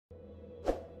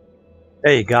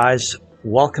Hey guys,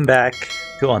 welcome back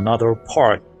to another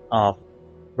part of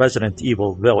Resident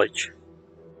Evil Village.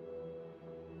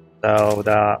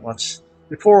 Let's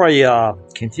before I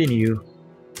continue,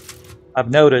 I've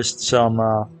noticed some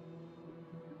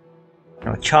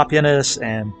choppiness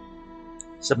and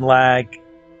some lag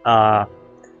uh,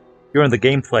 during the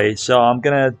gameplay, so I'm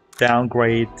gonna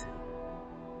downgrade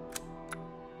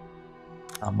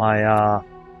my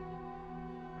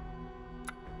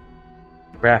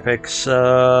graphics.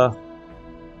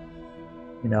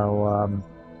 You know, um,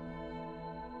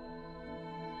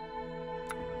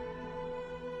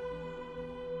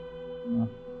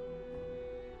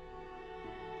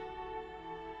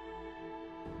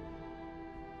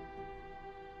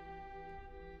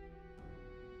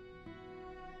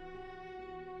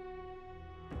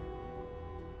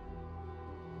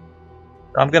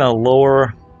 I'm gonna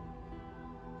lower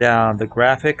down the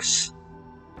graphics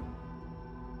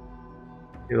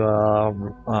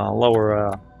to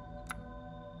lower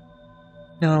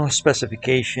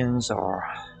specifications or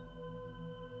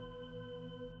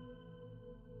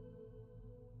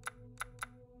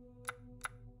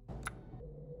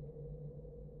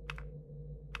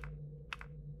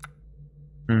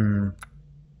hmm.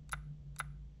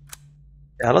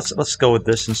 Yeah, let's go with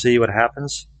this and see what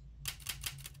happens.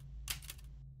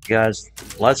 Guys,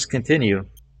 let's continue.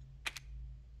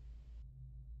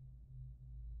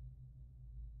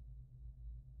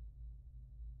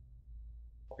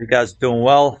 You guys doing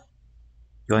well?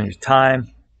 Enjoying your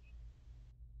time.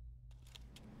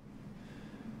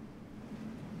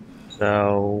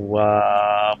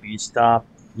 So we stopped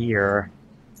here.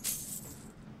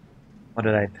 What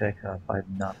did I pick up? I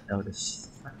did not notice.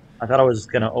 I thought I was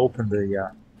gonna open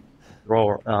the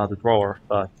drawer,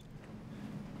 but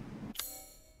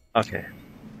okay.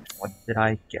 What did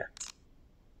I get?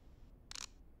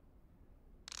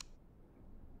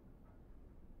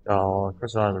 So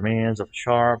crystallized remains of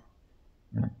sharp,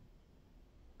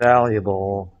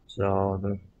 valuable. So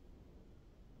the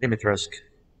Dimitrescu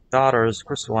daughter's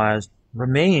crystallized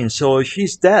remains. So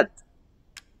she's dead.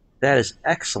 That is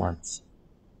excellent.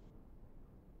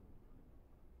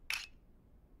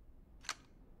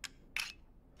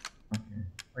 Okay.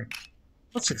 Wait.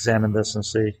 Let's examine this and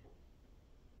see.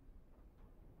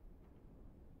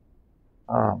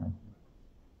 Um,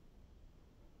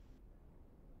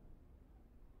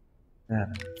 yeah.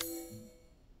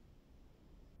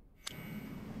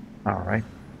 All right.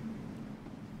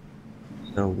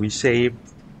 So we saved.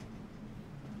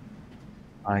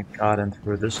 I got in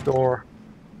through this door.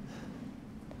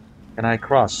 Can I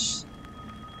cross?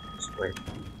 This way.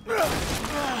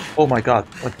 Oh my god.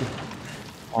 What the?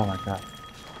 Oh my god.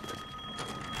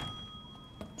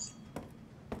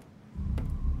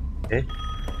 Okay.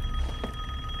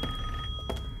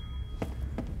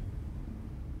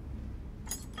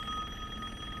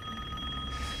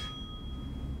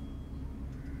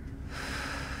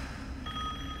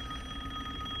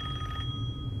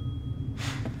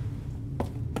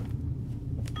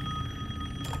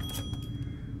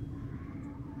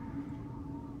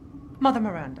 Mother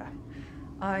Miranda,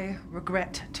 I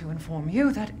regret to inform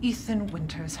you that Ethan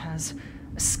Winters has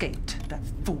escaped that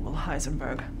fool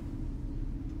Heisenberg.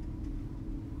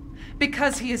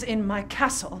 Because he is in my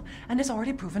castle and has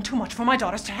already proven too much for my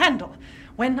daughters to handle.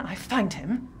 When I find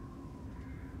him...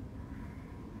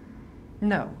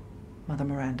 No, Mother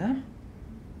Miranda.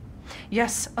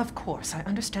 Yes, of course, I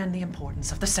understand the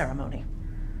importance of the ceremony.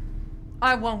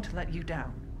 I won't let you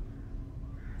down.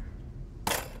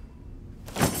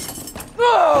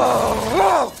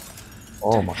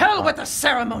 Oh To my hell god. with the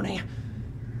ceremony!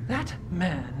 That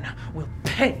man will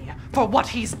pay for what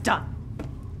he's done.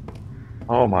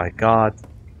 Oh my god.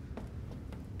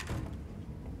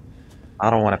 I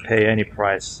don't want to pay any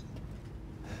price.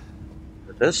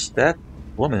 But that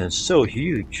woman is so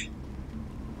huge.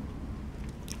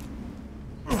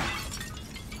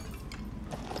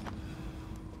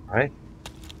 Alright.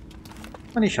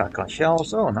 20 shotgun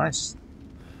shells. Oh, nice.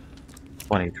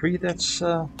 23, that's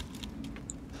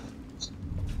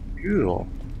beautiful.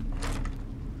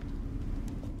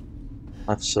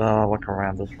 Let's look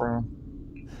around this room.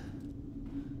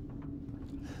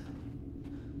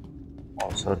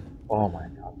 Also, oh my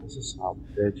god, this is how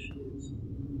big she is.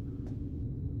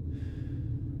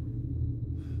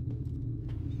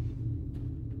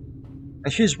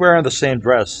 And she's wearing the same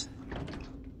dress.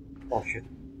 Oh shit.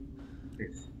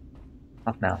 Please.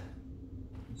 Not now.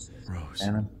 Rose,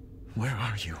 Shannon. where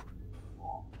are you?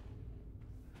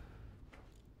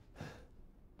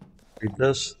 Read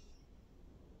this.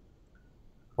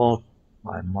 Quote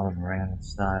by Mother Miranda.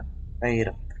 It's not fate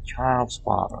of the child's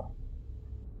father.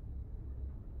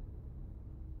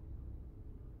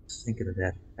 Thinking of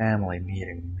that family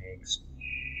meeting makes me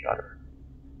shudder.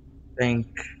 Think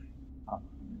of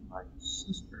my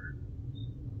sister.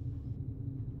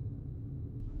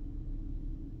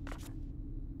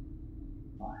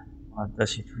 Why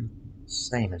does she treat me the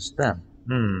same as them?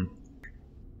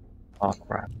 Oh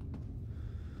crap.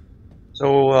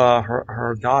 So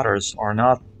her daughters are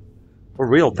not her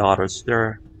real daughters.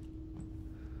 They're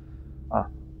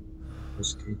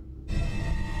risky.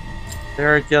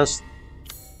 They're just,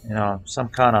 you know, some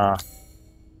kind of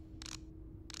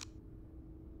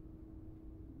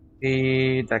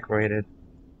decorated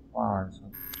flowers.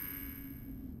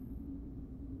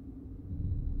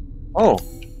 Oh,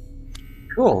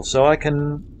 cool. So I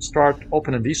can start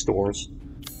opening these doors.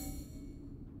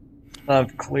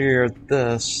 I've cleared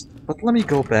this, but let me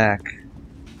go back.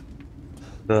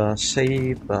 The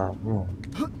save room.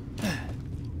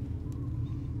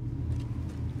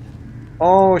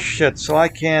 Oh shit! So I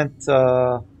can't.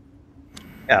 Yeah,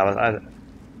 I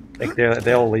think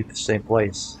they all lead the same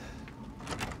place.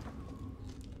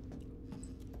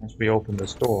 Once we open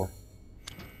this door.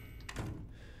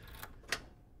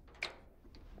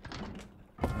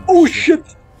 Oh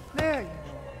shit! There you are.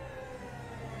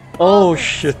 Oh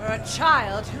shit! For a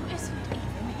child who isn't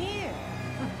even here.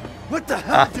 What the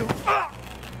hell do...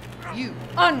 You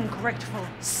ungrateful,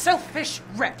 selfish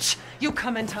wretch! You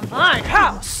come into my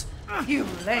house! You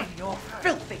lay your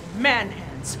filthy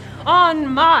man-hands on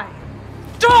my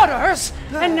daughters!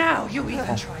 And now you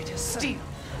even try to steal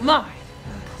my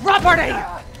property!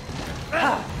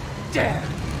 How dare you!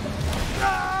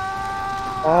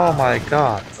 Oh my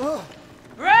god!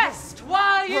 Rest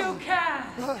while you can!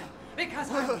 Because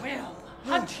I will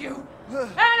hunt you!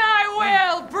 And I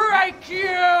will break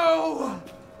you!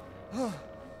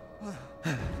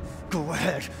 Go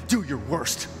ahead, do your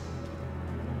worst.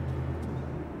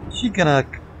 She gonna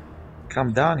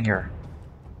come down here?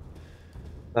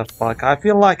 The fuck? I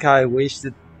feel like I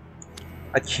wasted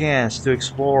a chance to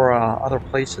explore other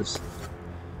places.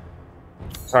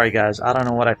 Sorry guys, I don't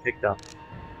know what I picked up.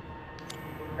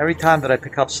 Every time that I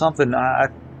pick up something, I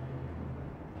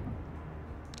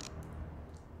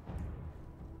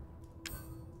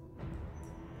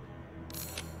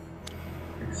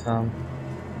pick some.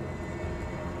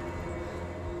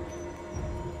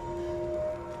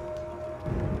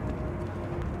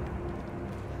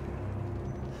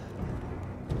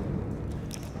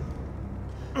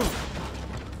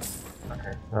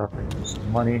 Okay, so pick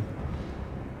some money.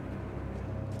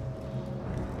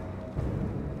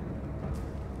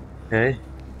 Okay.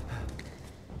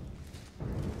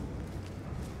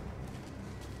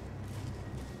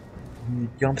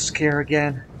 Jump scare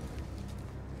again.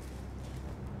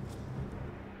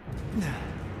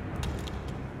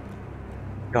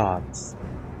 God.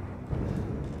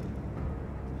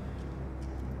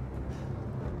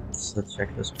 Let's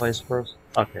check this place first.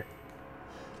 Okay.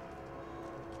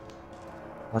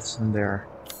 What's in there?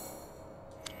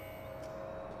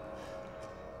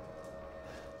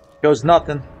 Goes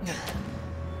nothing.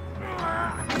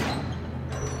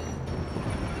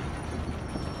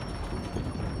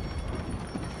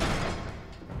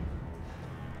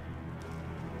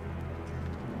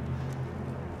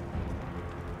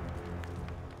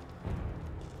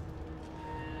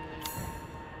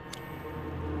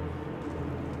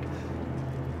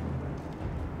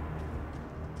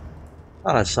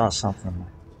 Thought I saw something.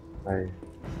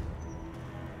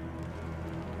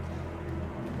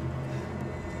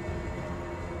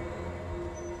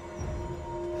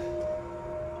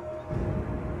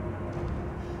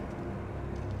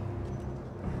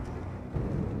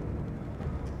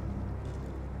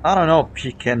 I don't know if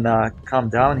he can come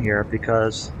down here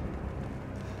because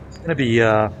it's gonna be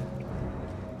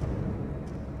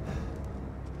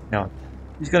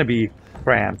he's gonna be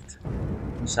cramped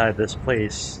inside this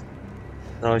place,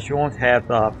 so she won't have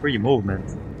free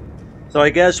movement. So I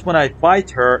guess when I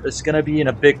fight her, it's gonna be in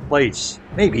a big place.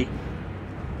 Maybe.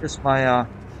 Just my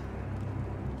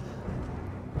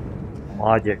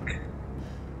logic.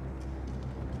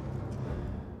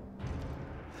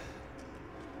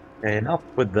 Okay, enough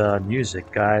with the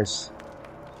music, guys.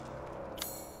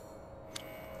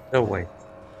 Oh, wait.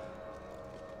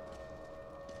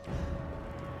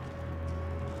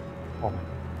 Oh.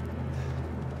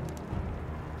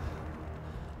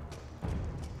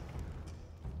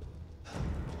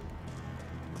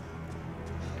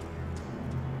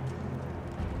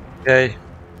 Okay.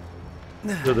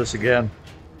 Do this again.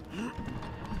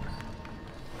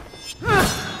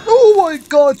 Oh my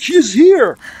god, she's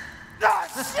here!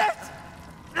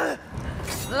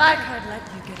 Like I'd let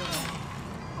you get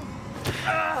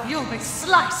away. You'll be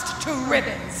sliced to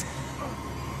ribbons.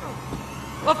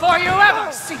 before you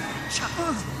ever see me,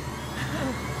 child.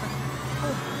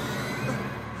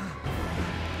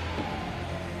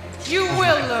 You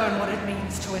will learn what it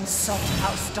means to insult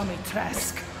House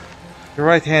Dimitrescu. Your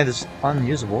right hand is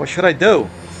unusable. What should I do?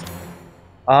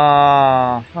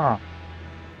 Huh.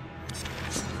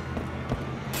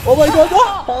 Oh my god!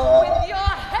 With your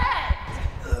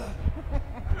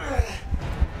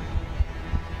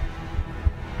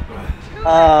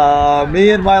head!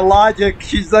 Me and my logic.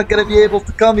 She's not gonna be able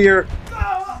to come here.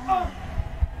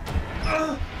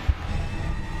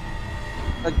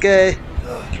 Okay.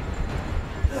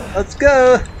 Let's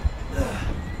go.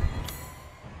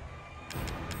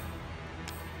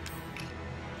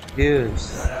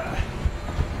 Use.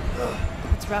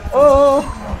 Let's wrap this Oh.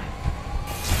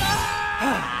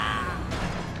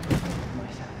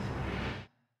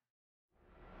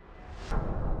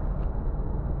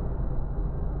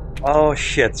 Oh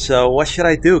shit. So what should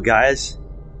I do, guys?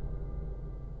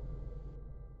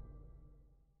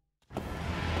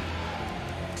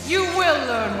 You will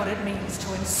learn what it means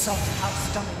to insult House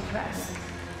Dimitrescu.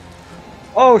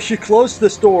 Oh, she closed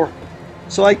this door,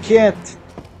 so I can't.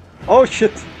 Oh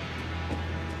shit.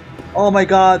 Oh my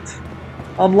god.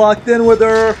 I'm locked in with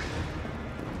her.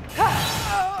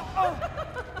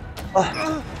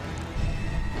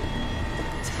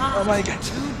 Oh my god.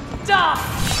 To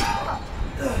die!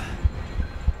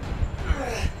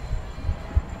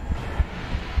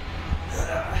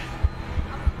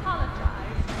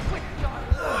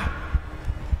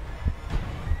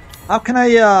 How can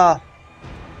I,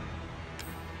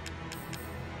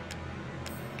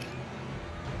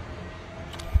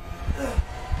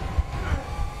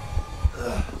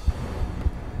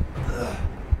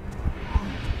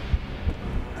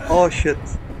 Oh shit.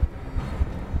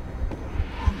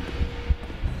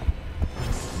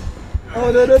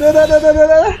 Oh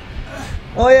no.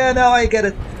 Oh yeah, now I get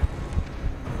it.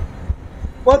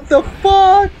 What the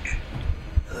fuck?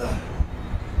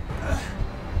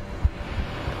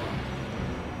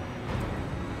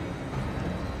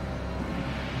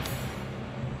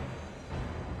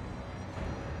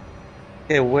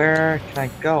 Okay, where can I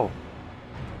go?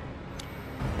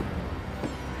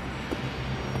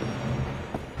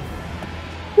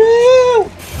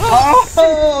 Woo!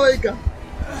 Oh my god!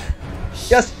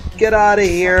 Just get out of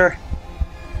here!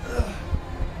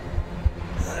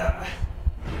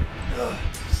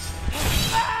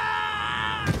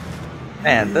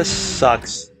 Man, this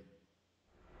sucks.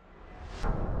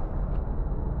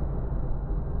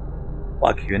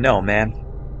 Fuck you know, man.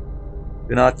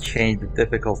 Do not change the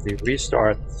difficulty.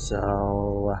 Restart,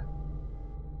 so...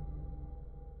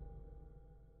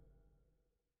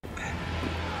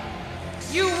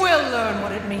 You will learn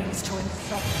what it means to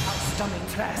insult House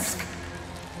Dimitrescu.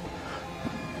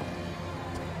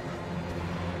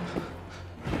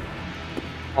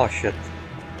 Oh shit.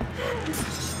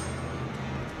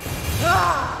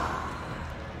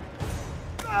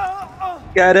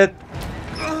 Get it?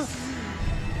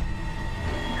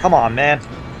 Come on, man.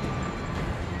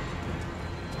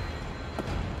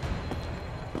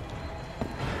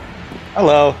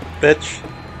 Hello, bitch.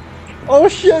 Oh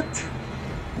shit!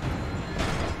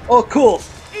 Oh cool!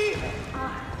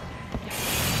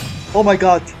 Oh my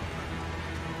god!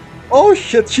 Oh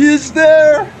shit, she is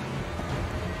there!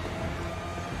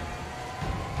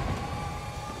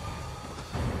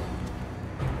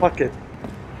 Fuck it.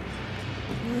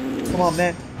 Come on,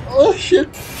 man. Oh shit!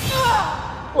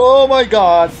 Oh my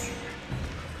god!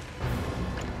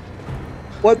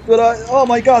 What would I... Oh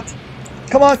my god!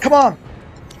 Come on, come on!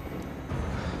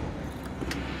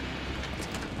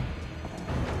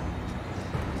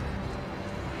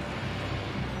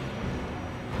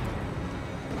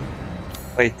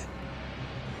 Wait.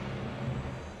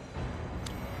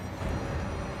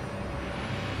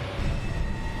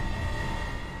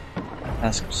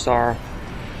 Ask Sarah.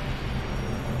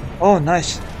 Oh,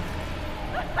 nice.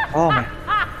 Oh my.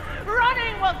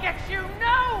 Running will get you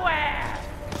nowhere!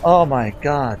 Oh my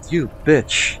god, you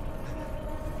bitch.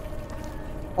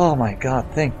 Oh my god,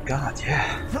 thank god,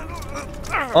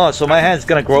 yeah. Oh, so my hand's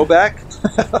gonna grow back?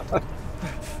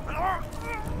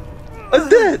 I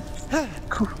did!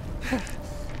 Cool.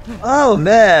 Oh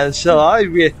man, so I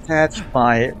reattached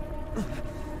my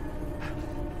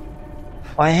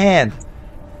hand.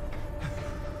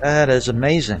 That is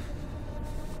amazing.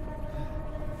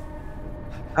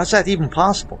 How's that even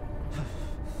possible?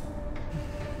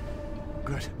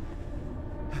 Good.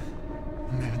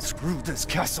 Man, screw this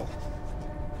castle.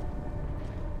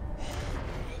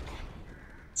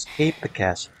 Escape the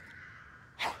castle.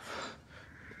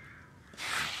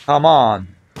 Come on.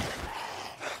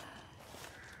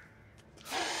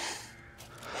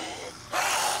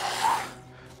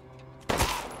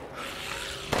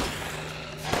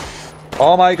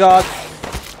 Oh my god!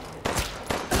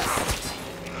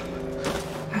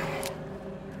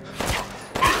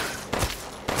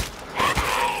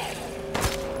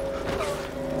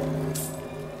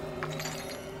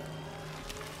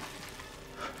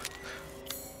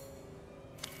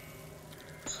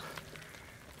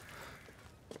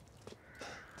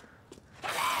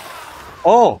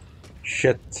 Oh!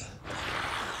 Shit.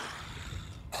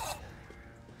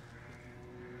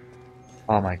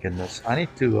 Oh my goodness. I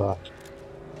need to,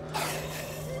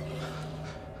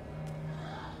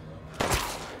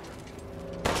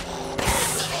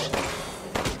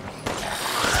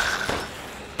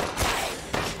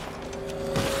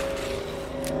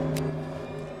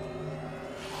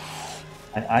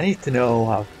 I need to know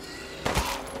how...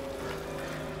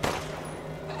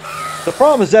 The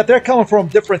problem is that they're coming from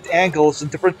different angles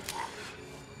and different...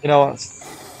 You know,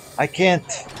 I can't...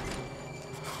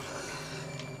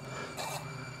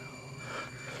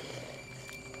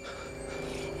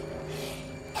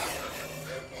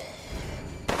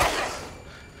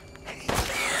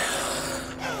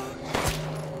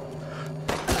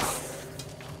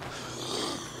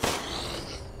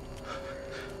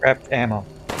 Craft ammo.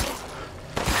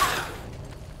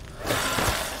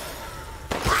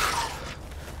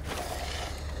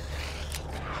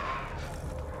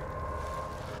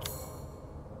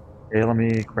 Okay, let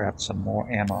me craft some more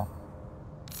ammo.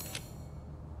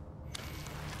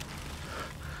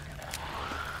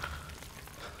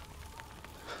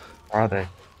 Where are they?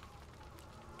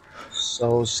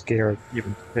 So scared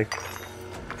even to pick.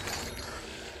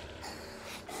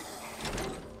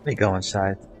 Let me go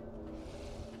inside.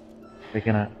 They're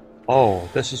gonna... Oh,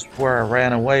 this is where I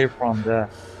ran away from the...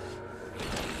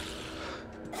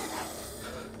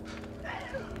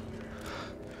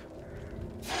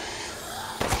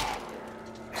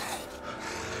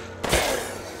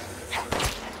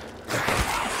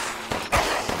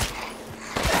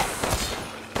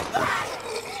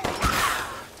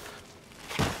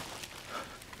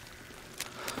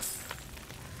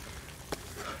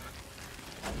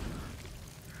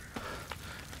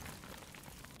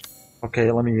 Okay,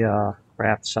 let me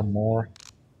craft some more.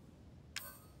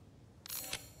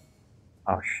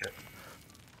 Oh shit.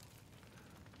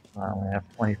 I only have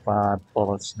 25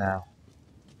 bullets now.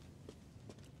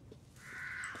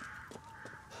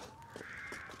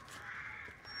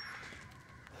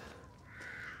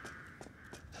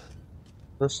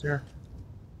 This here?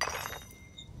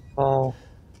 Oh.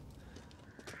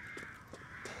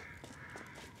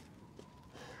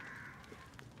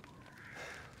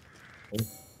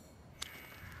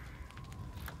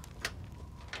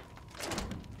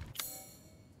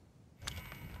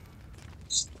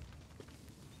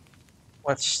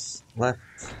 What's left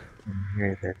in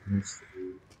here that needs to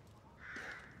be...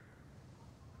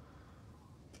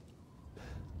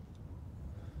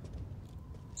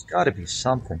 There's gotta be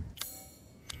something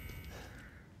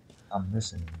I'm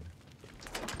missing here.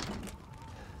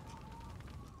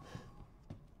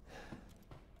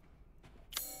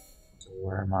 So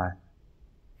where am I?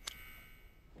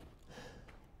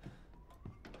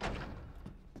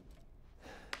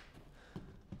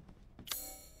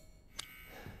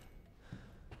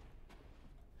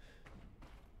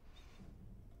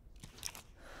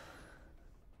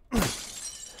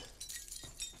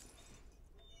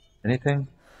 Anything?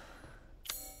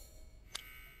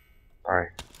 Alright.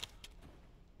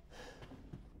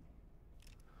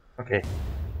 Okay.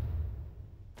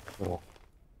 Cool.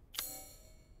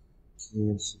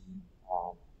 Keys,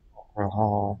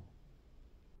 alcohol,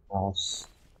 mouse.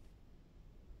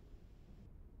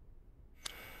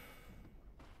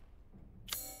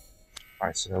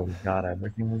 Alright, so we got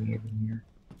everything we need in here.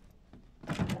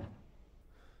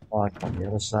 Like on the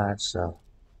other side, so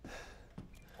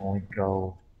only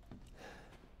go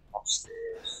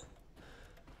upstairs.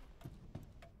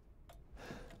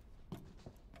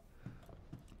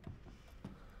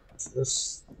 What's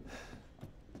this?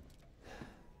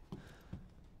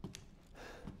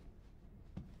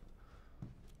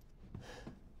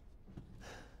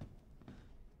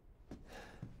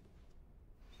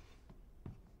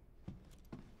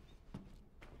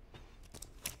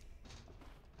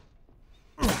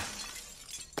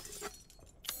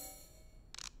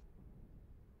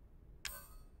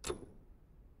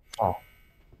 Oh,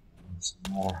 and some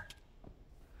more.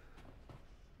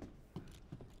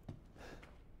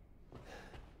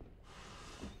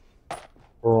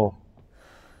 Cool.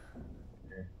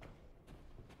 Okay.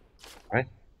 Right.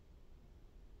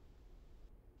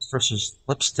 Versus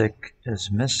lipstick is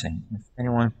missing. If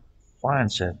anyone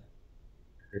finds it,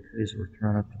 please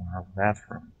return it to our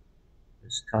bathroom.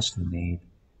 It's custom made,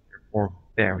 therefore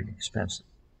very expensive.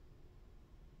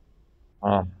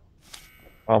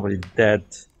 Probably dead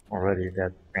already,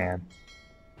 that man.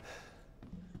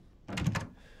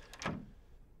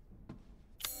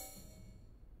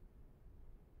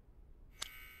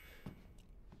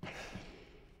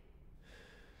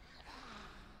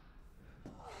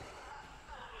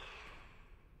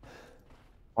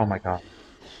 Oh my god.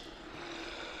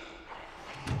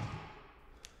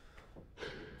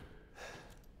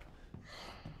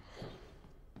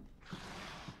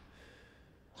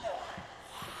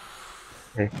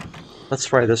 Okay, let's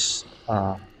try this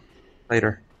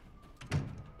later.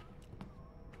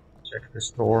 Check this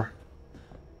door.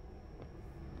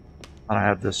 I don't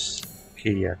have this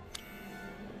key yet.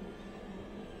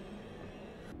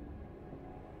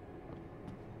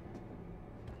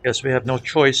 Guess we have no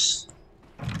choice.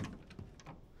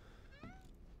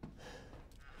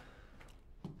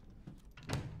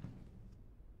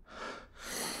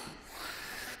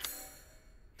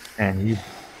 And he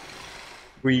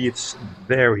breathes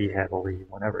very heavily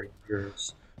whenever he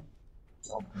hears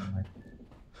something like that.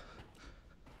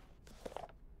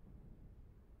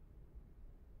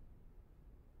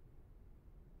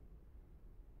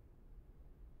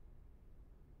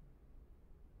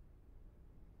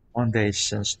 One day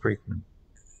since treatment,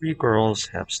 3 girls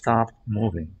have stopped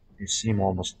moving. They seem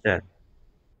almost dead.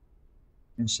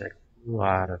 Insect flew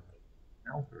out of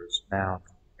the elder's mouth.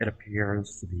 It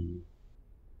appears to be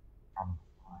from a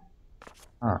fly.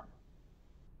 Huh.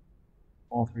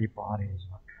 All 3 bodies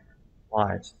are covered in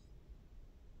flies.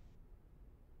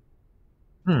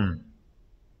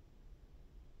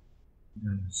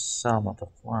 Some of the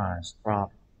flies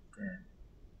dropped dead.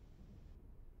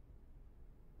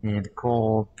 And the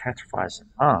cold petrifies them.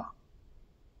 Huh.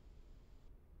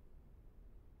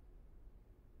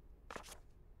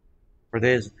 For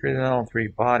days, the 3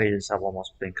 bodies have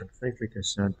almost been completely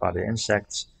consumed by the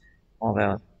insects. All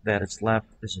that is left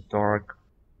is a dark,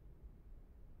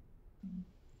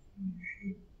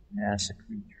 mass of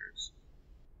creatures.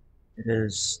 It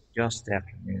is just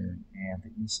afternoon, and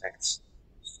the insects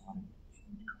are starting to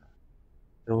change color.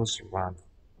 Those around the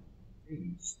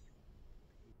face,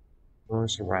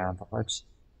 those around the lips.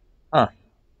 Huh.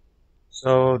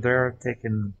 So they're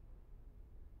taking,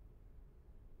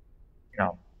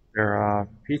 their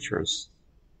features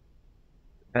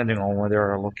depending on where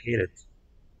they're located.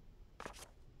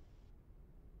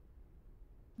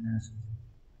 As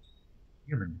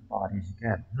human bodies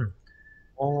again.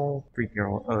 All 3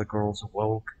 girls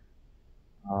awoke,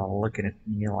 looking at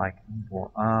me like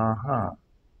evil. Uh-huh.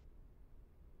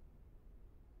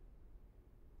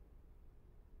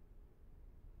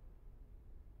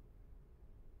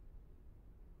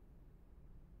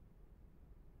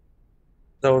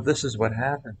 So this is what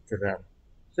happened to them.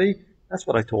 See, that's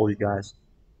what I told you guys.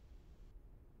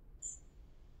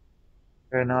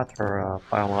 They're not her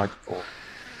biological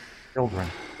children.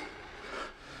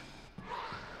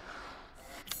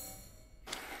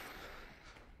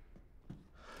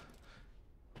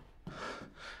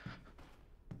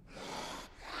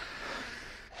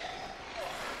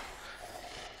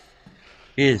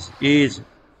 Easy, easy.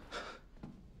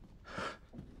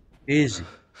 Easy,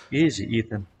 easy,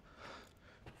 Ethan.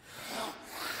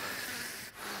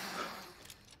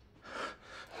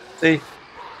 See,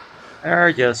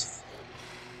 they're just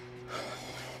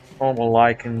normal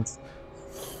lichens.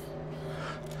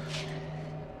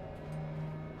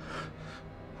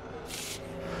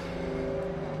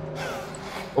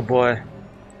 Oh boy.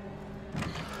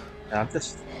 Yeah,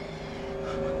 just...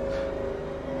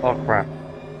 Oh crap.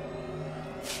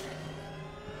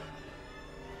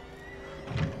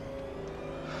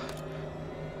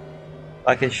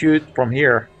 I can shoot from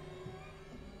here.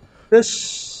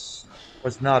 This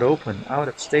was not open. I would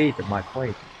have stayed at my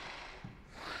plate.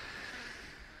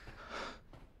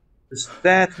 Does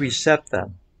that reset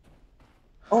them?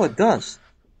 Oh, it does.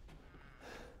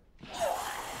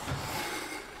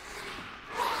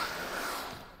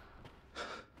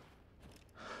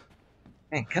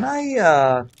 Man, can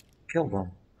I kill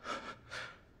them?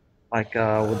 Like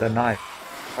with a knife.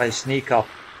 If I sneak up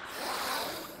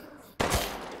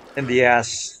in the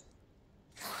ass.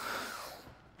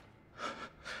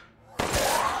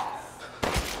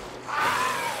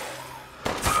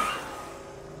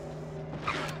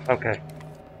 Okay.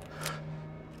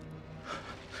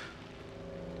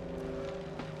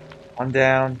 One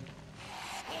down.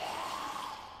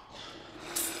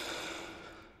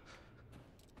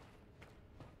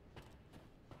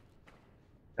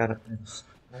 Got it.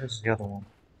 Where's the other one?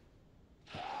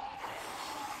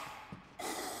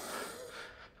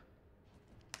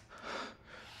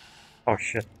 Oh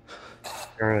shit.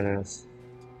 There it is.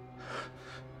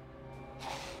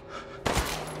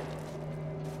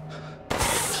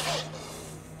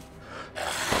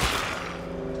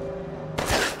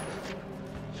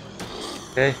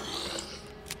 Okay.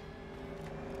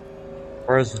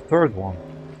 Where's the third one?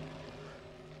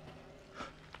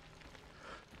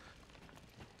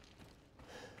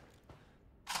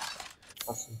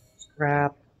 Awesome.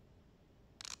 Scrap.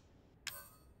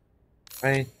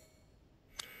 Right.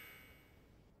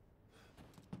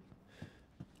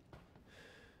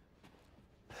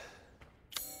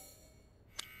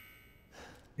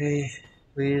 Okay.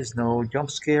 Please, no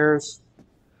jump scares.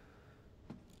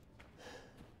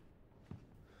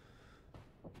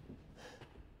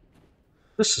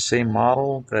 This is the same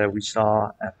model that we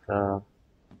saw at the...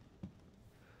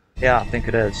 Yeah, I think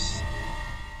it is.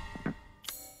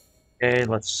 Okay,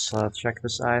 let's check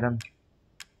this item.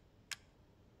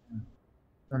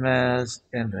 Hermes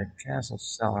in the castle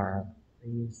cellar.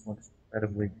 These looks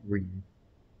incredibly green.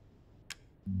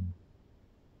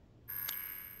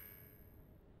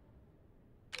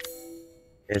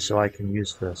 Okay, so I can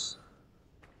use this.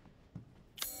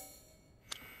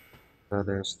 So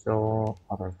there's still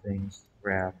other things to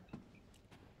grab.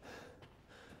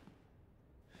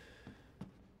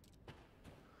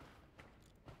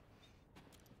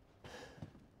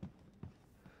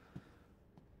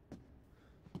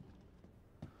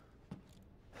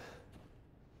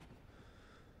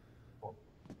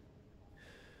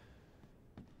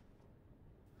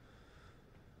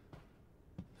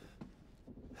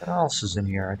 What else is in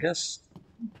here? I guess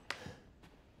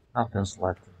nothing's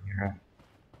left in here.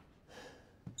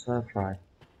 So try.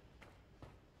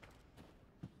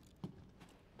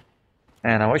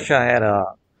 And I wish I had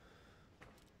a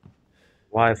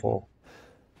rifle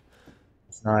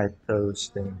to snipe those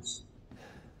things.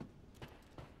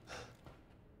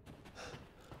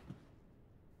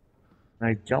 Can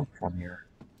I jump from here?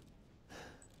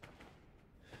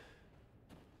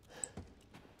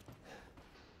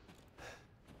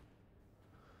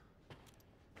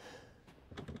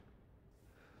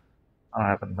 I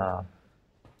have a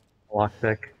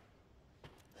lockpick.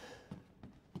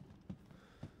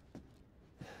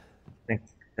 I think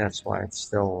that's why it's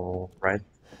still red.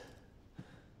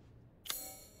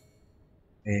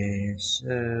 Okay,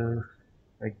 so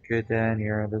I go down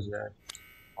here. There's that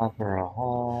opera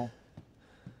hall.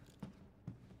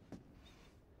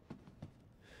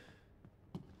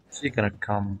 Is he gonna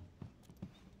come?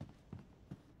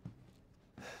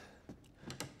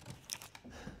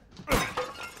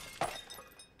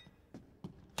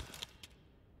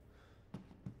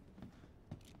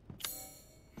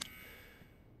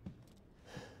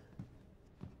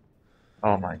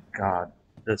 Oh my god,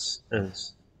 this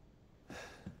is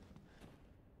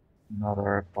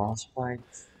another boss fight.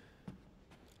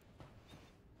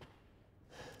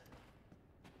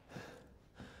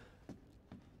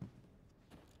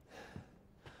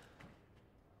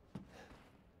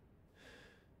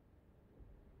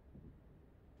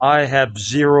 I have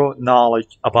zero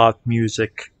knowledge about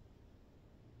music.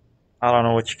 I don't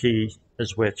know which key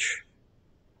is which.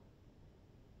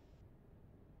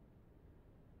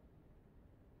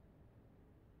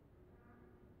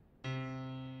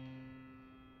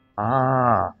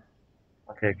 Ah,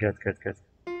 okay, good, good, good.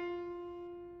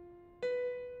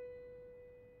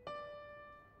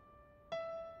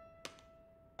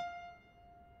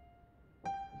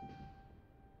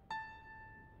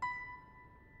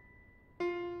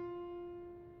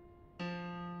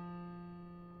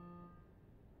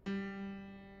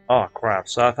 Oh crap,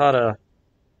 so I thought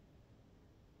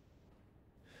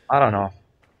I don't know.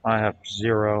 I have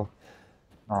zero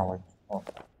knowledge. Oh,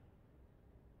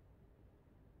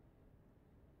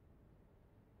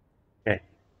 okay.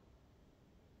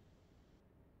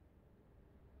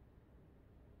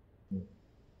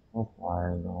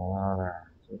 Apply the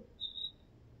ladder.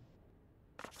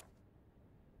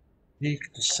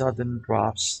 Peak to sudden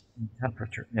drops in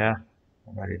temperature. Yeah,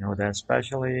 already know that,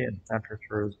 especially in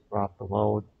temperatures drop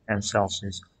below 10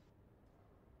 Celsius.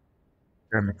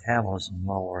 Your metabolism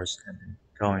lowers and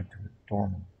go into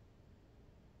dormant.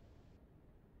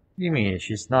 You mean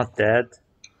she's not dead?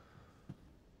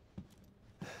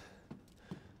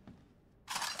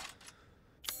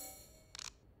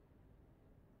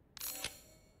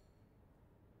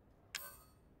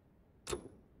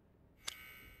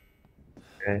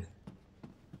 Okay.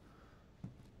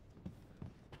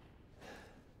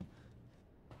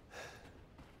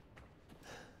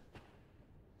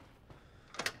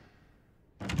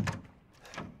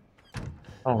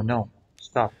 Oh no,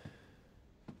 stop.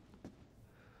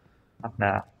 Not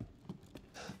now.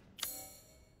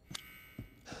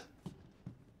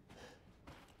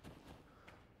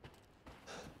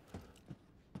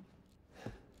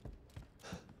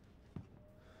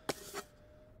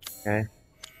 Okay.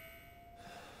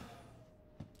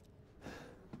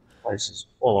 Place is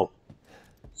full of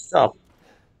So,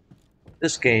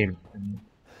 this game,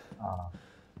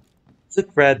 is it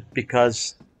red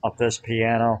because of this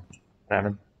piano? I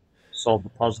haven't solved the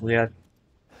puzzle yet.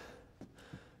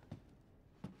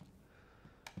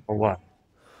 Or what?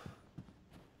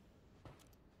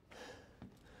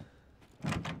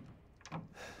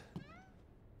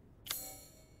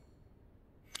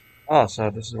 Oh, so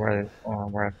this is where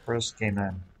I first came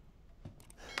in.